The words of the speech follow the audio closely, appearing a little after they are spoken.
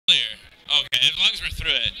we're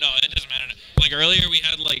through it. No, it doesn't matter. Like earlier, we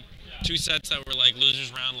had like 2 sets that were like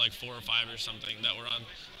losers round, like 4 or 5 or something that were on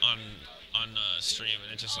stream,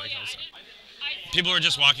 and it just like people were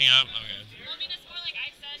just walking up. Okay. Well, I mean, it's more like I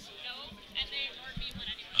said no, and they ignored me when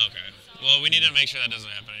anyway. Okay. Well, we need to make sure that doesn't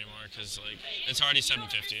happen anymore, because like it's already 7:50.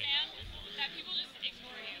 That people just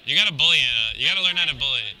ignore you. You gotta bully Anna. You gotta learn how to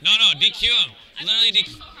bully. No, DQ him. Literally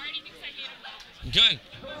DQ. So hard, he thinks I hate him.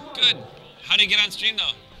 Good. How do you get on stream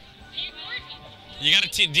though? He ignored me. You gotta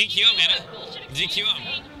DQ him, Anna. DQ him.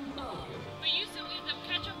 But you still leave them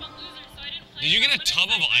catch up on losers, so I didn't play. Did you get a tub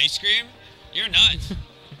of ice cream? You're nuts.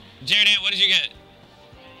 Jared Ant, what did you get?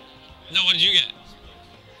 No, what did you get?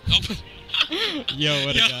 Oh. Yo,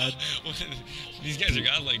 what a god. These guys are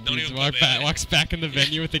godlike. Don't even walks back in the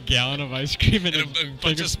venue with a gallon of ice cream and a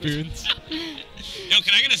bunch of spoons. Yo,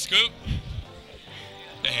 can I get a scoop?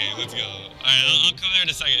 Hey, let's go. Alright, I'll come there in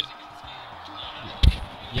a second.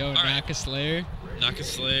 Yo, knock a Slayer. Knock a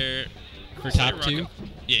Slayer. For top 2?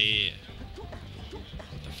 Yeah.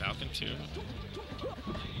 The Falcon 2.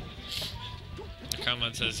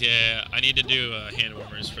 Nakamaman says, yeah, I need to do hand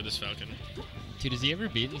warmers for this Falcon. Dude, has he ever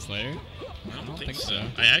beaten Slayer? I don't think so.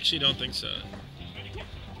 I actually don't think so.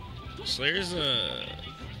 Slayer's a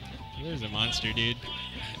monster, dude.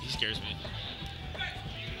 He scares me.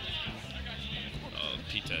 Oh,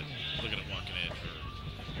 P-Ted. Look at him walking in.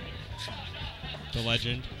 The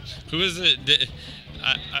legend. Who is it?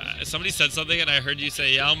 Somebody said something and I heard you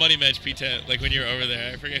say, yeah, I'll money match P-Ted, like when you were over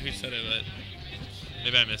there. I forget who said it, but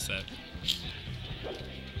maybe I missed that.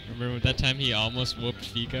 Remember that time he almost whooped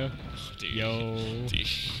Fico? Dude. Yo. Dude.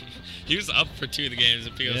 He was up for 2 of the games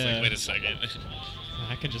and Fico was like, wait a second.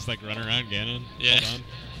 I can just like run around Ganon. Yeah.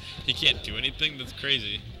 He can't do anything? That's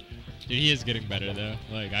crazy. Dude, he is getting better though.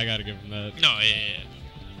 Like, I gotta give him that. No, yeah.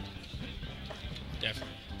 Definitely.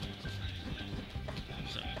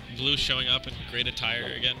 Blue showing up in great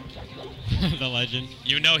attire again. The legend.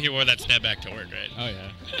 You know he wore that snapback to work, right? Oh,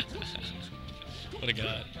 yeah. What a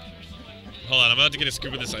god. Hold on, I'm about to get a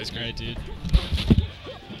scoop of this ice cream. Alright, dude.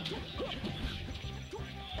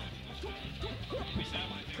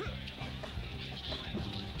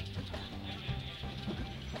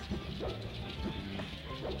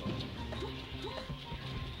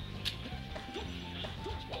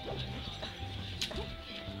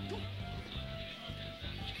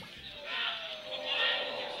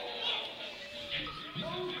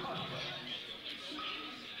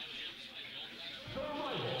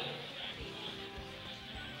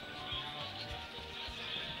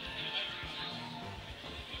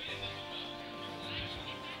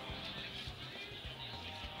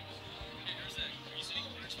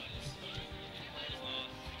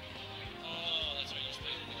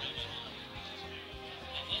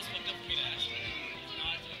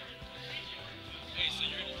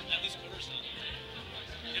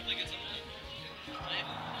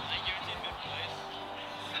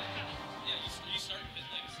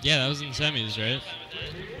 Yeah, that was in the semis, right?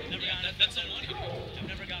 That's so money. I've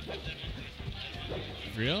never got 5th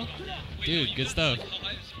at Real? Dude, good stuff. I've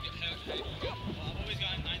always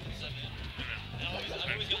gotten 9th and 7th. I've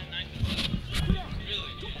always gotten 9th and 7th.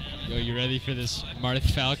 Really? Yo, you ready for this Marth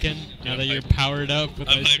Falcon? Now that you're powered up with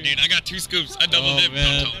I'm ice hyped, dude. I got 2 scoops. I double dipped.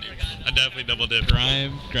 Man. I definitely double dipped.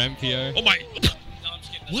 Grime PR. Oh my!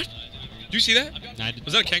 What? Did you see that? Nah,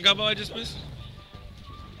 Was that a Ken combo I just missed?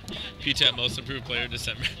 P-Chat most improved player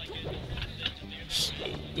December.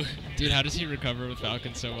 Dude, how does he recover with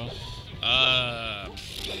Falcon so well?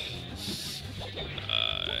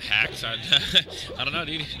 Hacks. I don't know,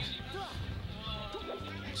 dude.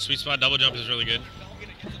 Sweet spot double jump is really good.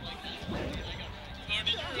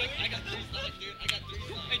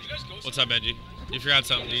 What's up, Benji? You forgot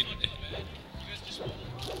something, dude.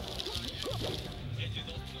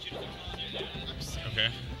 Okay.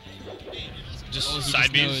 Just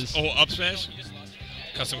side B's. Oh, up smash?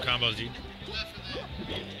 Custom combos, dude.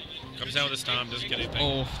 Comes down with a stomp, doesn't get anything.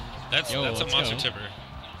 Oh. That's a monster tipper.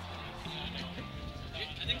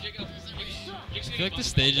 I feel like the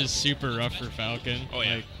stage is super rough for Falcon. Oh,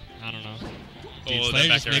 yeah. Like, I don't know. Dude, Oh, Slayer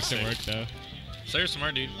that just back makes air it work, though. Slayer's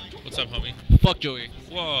smart, dude. What's up, homie? Fuck Joey.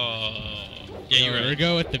 Whoa. Yeah, you're right.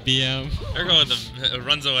 Ergo with the BM. Ergo with the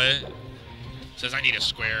runs away. Says, I need a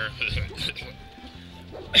square.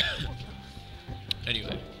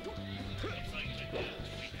 Anyway.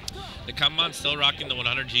 Nakamaman still rocking the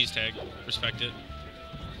 100 G's tag. Respect it.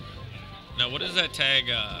 Now, what is that tag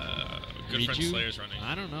Good Friend Slayer's running?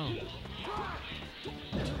 I don't know.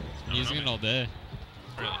 I'm using it all day.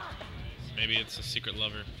 Really? Maybe it's a secret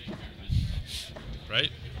lover. Right?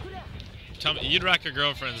 Tell me, you'd rock your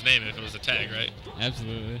girlfriend's name if it was a tag, right?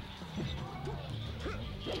 Absolutely.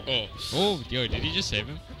 Oh. Oh, yo, did he just save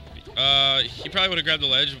him? He probably would have grabbed the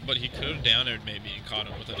ledge, but he could have down aired maybe and caught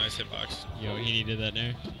him with a nice hitbox. Yo, he needed that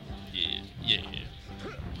there. Yeah.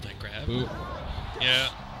 That grab. Ooh. Yeah.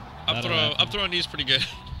 Up throw knee is pretty good.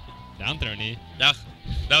 Down throw knee. Yeah.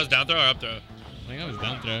 That was down throw or up throw? I think that was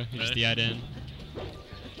down throw. He just DI'd in.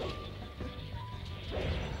 Oh,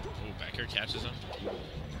 back here catches him.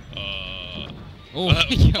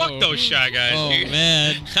 Fuck those Shy Guys, oh, dude.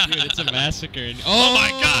 man. Dude, it's a massacre. Oh my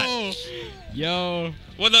god. Yo.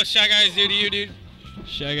 What those Shy Guys do to you, dude?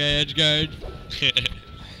 Shy Guy edge guard.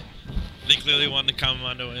 They clearly want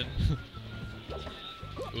Nakamaman to win.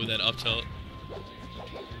 Ooh, that up tilt.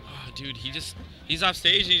 Oh, dude, he's off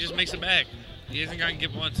stage and he just makes it back. He hasn't gotten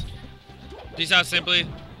give once. Peace out, Simply.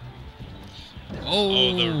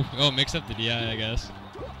 Oh, mix up the DI, I guess.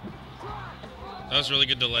 That was really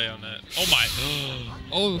good delay on that. Oh my.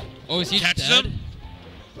 oh, is he catches dead? him?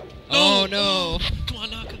 Oh no. Come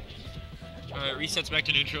on, Naka. Alright, resets back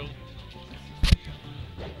to neutral.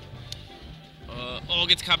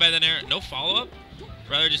 Gets caught by the nair. No follow up?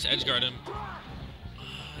 Rather just edge guard him.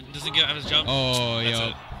 Doesn't get out of his jump. Oh, That's yo.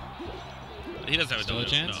 it. He doesn't have a Still a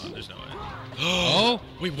double chance? jump. No, there's no way. Oh.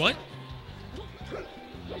 Wait, what?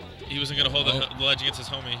 He wasn't going to hold the ledge against his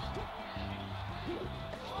homie.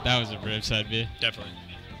 That was a brave side B. Definitely.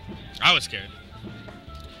 I was scared.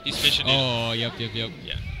 He's fishing. Oh, yep. Yeah.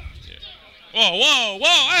 Whoa,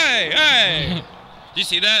 hey! Did you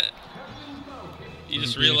see that? You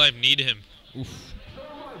just real life need him. Oof.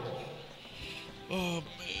 Oh,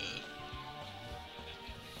 man.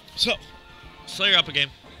 So, Slayer up a game.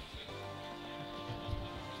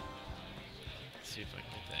 Let's see if I can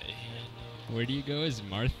get that in. Where do you go as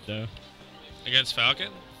Marth, though? Against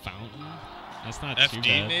Falcon? Fountain? That's not too FD,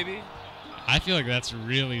 bad. maybe? I feel like that's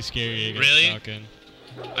really scary against Really? Falcon.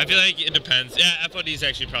 I feel like it depends. Yeah, FOD is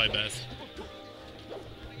actually probably best.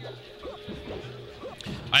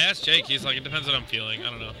 I asked Jake, he's like, it depends what I'm feeling. I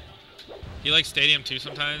don't know. He likes Stadium too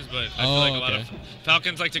sometimes, but I feel like a lot of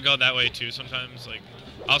Falcons like to go that way too sometimes. Like,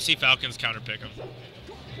 I'll see Falcons counterpick him.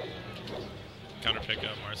 Counterpick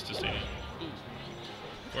Marth to Stadium.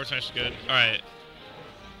 Forward smash is good. Alright.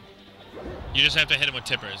 You just have to hit him with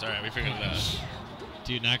tippers. Alright, we figured it out.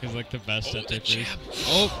 Dude, Naka's like the best at tippers. Jab.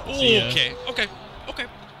 Oh, Okay.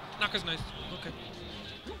 Naka's nice.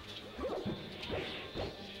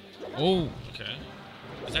 Oh. Okay.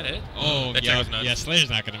 Is that it? Oh, that tag was nuts. yeah, Slayer's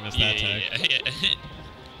not going to miss that tag. Yeah.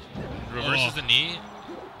 Reverses the knee.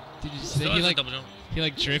 Did you see Still has a double jump. he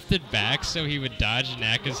like drifted back so he would dodge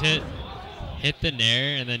Naka's hit the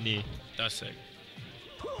nair, and then knee. That was sick.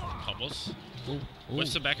 Pummels. Ooh.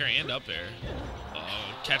 Whips the back air and up air.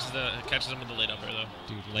 Catches him with the late up air though.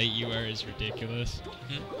 Dude, late UR is ridiculous.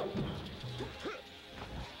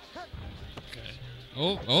 Okay.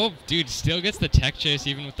 Oh, dude, still gets the tech chase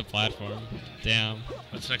even with the platform. Damn.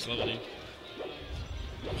 That's next level, dude.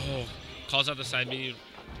 Oh, calls out the side B.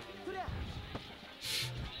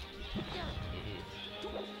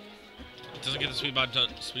 Doesn't get the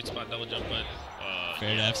sweet spot double jump, but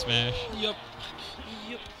fair to F smash. Yep.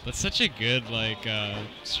 That's such a good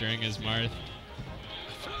string as Marth.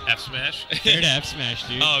 F smash. Fair to F smash,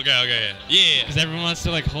 dude. Oh, okay, yeah. Because everyone wants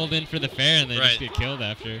to hold in for the fair and they just get killed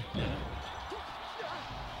after.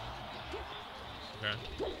 Okay.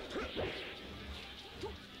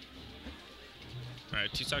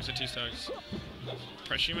 Alright, 2 stocks to 2 stocks.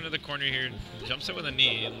 Pressure him into the corner here. Jumps it with a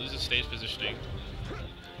knee. Loses stage positioning.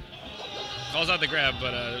 Calls out the grab,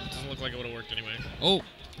 but it doesn't look like it would have worked anyway. Oh.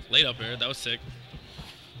 Late up air. That was sick.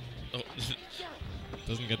 Oh.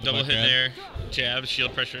 Doesn't get the double butt hit grab. there. Jab,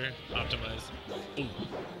 shield pressure, optimize.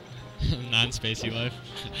 Non-spacey life.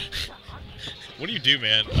 What do you do,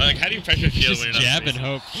 man? Like, how do you pressure shield Just when you're jab not and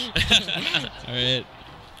hope. Alright.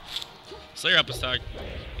 Slayer up a stock.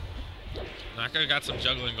 Naka got some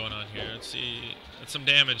juggling going on here. Let's see. That's some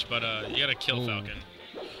damage, but you gotta kill Falcon.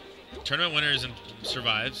 Tournament winners and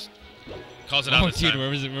survives. Calls it out this dude, time.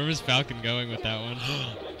 where was Falcon going with that one?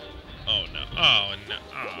 Oh no. Oh.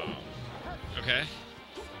 Okay.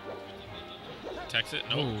 Text it.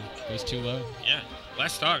 No. Oh, goes too low. Yeah.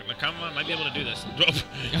 Last stock. Nakamaman might be able to do this.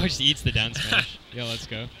 Oh, just eats the down smash. Yo, let's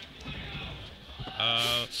go.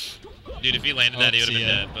 Dude, if he landed that, he would have been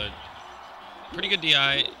ya. dead. But pretty good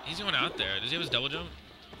DI. He's going out there. Does he have his double jump?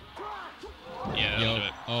 Yeah, that'll do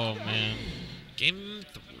it. Oh man. Game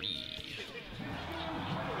 3.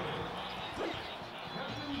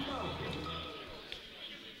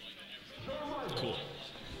 Cool.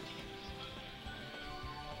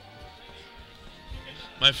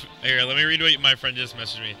 Here, let me read what my friend just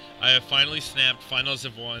messaged me. I have finally snapped. Finals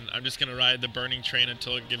have won. I'm just gonna ride the burning train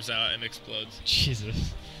until it gives out and explodes.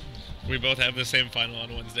 Jesus. We both have the same final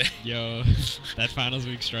on Wednesday. Yo, that finals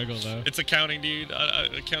week struggle though. It's accounting, dude.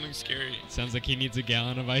 Accounting's scary. Sounds like he needs a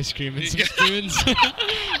gallon of ice cream and some spoons.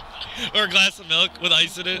 Or a glass of milk with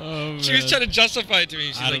ice in it. Oh, She was man. trying to justify it to me.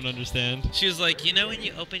 She's I like, don't understand. She was like, you know when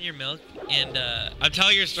you open your milk and I'm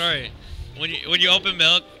telling you a story. When you open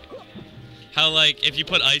milk, how like if you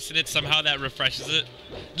put ice in it, somehow that refreshes it.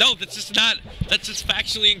 No, that's just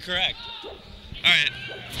factually incorrect. All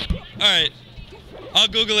right. I'll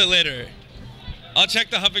Google it later. I'll check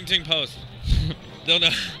the Huffington Post. Don't know.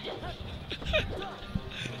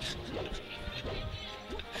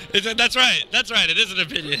 That's right. It is an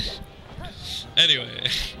opinion. Anyway,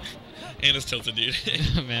 Anna's tilted, dude.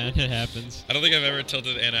 Man, it happens. I don't think I've ever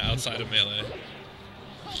tilted Anna outside of Melee.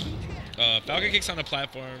 Falcon kicks on a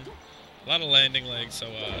platform. A lot of landing legs, so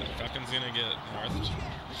Falcon's gonna get Marth.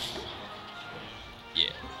 Yeah.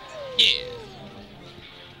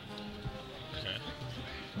 Okay.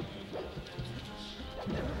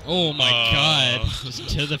 Oh my god. Just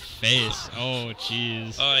to the face. Oh,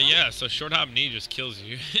 jeez. Yeah, so short hop knee just kills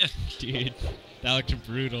you. Dude, that looked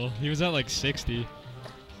brutal. He was at like 60.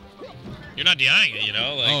 You're not DIing it, you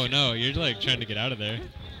know? Like, Oh no, you're like trying to get out of there.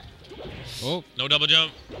 Oh. no double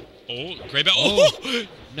jump. Oh, great back. Oh. Oh!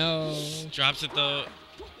 No. Drops it though.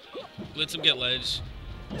 Lets him get ledge.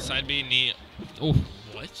 Side B, knee. Oh.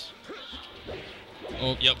 What?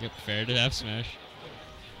 Oh, Yep. Fair to F smash.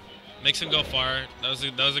 Makes him go far. That was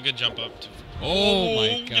a good jump up. Oh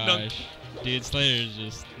my good dunk. gosh. Dude, Slater's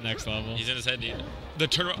just next level. He's in his head, dude. The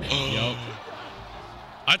turnaround. Oh. Yup.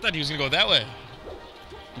 I thought he was gonna go that way.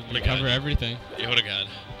 You cover everything. Yeah, what a god.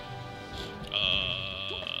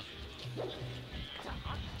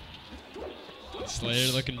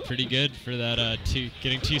 Slater looking pretty good for that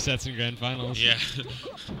getting 2 sets in grand finals. Yeah.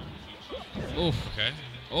 Oh. Okay.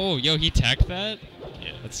 Oh, yo, he tacked that?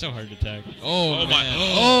 Yeah. That's so hard to tack. Oh, Oh, man. my.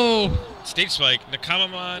 Oh. Stage spike.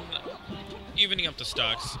 Nakamaman evening up the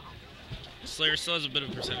stocks. Slayer still has a bit of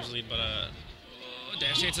a percentage lead, but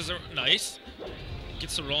dash chances are nice.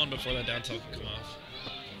 Gets the roll on before that down tilt can come off.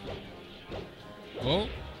 Oh.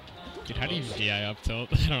 Dude, how do you DI up tilt?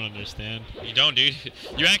 I don't understand. You don't, dude.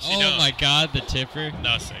 You actually don't. Oh my god, the tipper.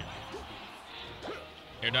 No, sick.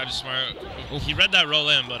 Air dodge is smart. He read that roll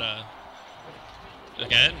in, but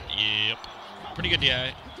again, yep. Pretty good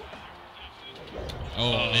DI.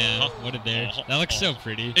 Oh man, what a dare. That looks so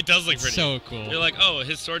pretty. It does look It's pretty. so cool. You're like, oh,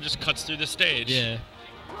 his sword just cuts through the stage. Yeah.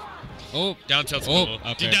 Oh. Down tilt's Oh, cool.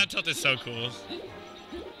 up Dude, air. down tilt is so cool.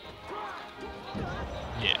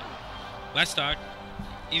 Yeah. Last stock.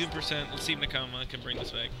 Even percent. Let's see if Nakamaman can bring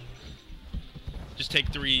this back. Just take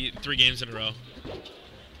three games in a row.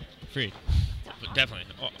 Free. But definitely.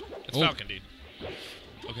 Oh, it's Oh. Falcon, dude.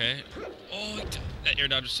 Okay. Oh, that air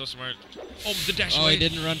dodge is so smart. Oh, the dash Oh, away. he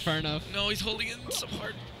didn't run far enough. No, he's holding it so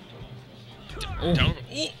hard. Oh. Down.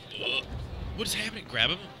 Oh. What is happening?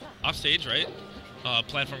 Grab him. Off stage, right?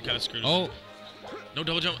 Platform kind of screwed him. Oh. No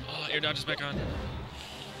double jump. Oh, air dodge is back on.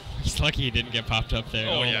 He's lucky he didn't get popped up there.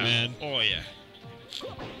 Oh, yeah. man. Oh, yeah.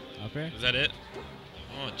 Up air? Is that it?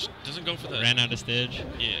 Oh, it doesn't go for the... Ran out of stage.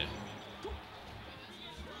 Yeah.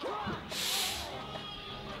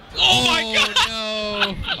 Oh, my god!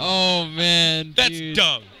 No. Oh, man. That's dude.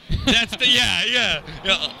 dumb. That's the... Yeah.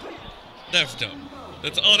 That's dumb.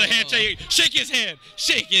 That's... Oh, the handshake. Shake his hand.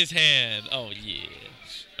 Shake his hand. Oh, yeah.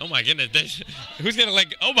 Oh, my goodness. Who's gonna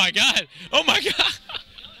like... Oh, my god. Oh, my god.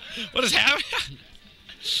 What is happening?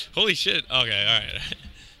 Holy shit. Okay, all right.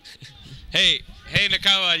 Hey,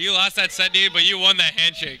 Nakama, you lost that set, dude, but you won that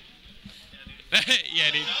handshake.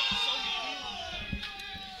 Yeah, dude.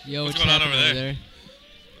 Yo, What's what's going on happening over there?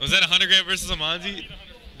 Was that 100 grand versus Amanzi?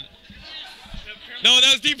 No,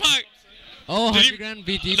 that was Deepak. Oh, Did he- 100 grand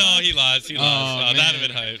beat Deepak? No, he lost. He lost. Oh, That'd have man.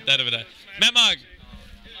 been hype. That'd have been hype. Memog.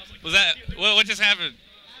 Was that... What just happened?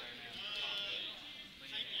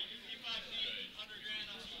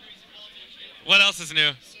 What else is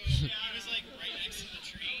new? He was like right next to the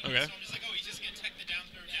tree. Okay. So it's like, oh, he's just gonna tech the down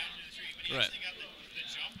throw down to the tree, but he Right. actually got the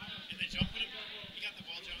jump, and the jump put him. He got the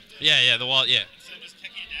wall jump. Yeah, the wall, yeah. Instead of just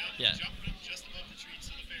teching it down, Yeah. the jump put him just above the tree,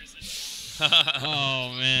 so the fair is.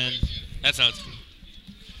 Oh, man. That sounds cool.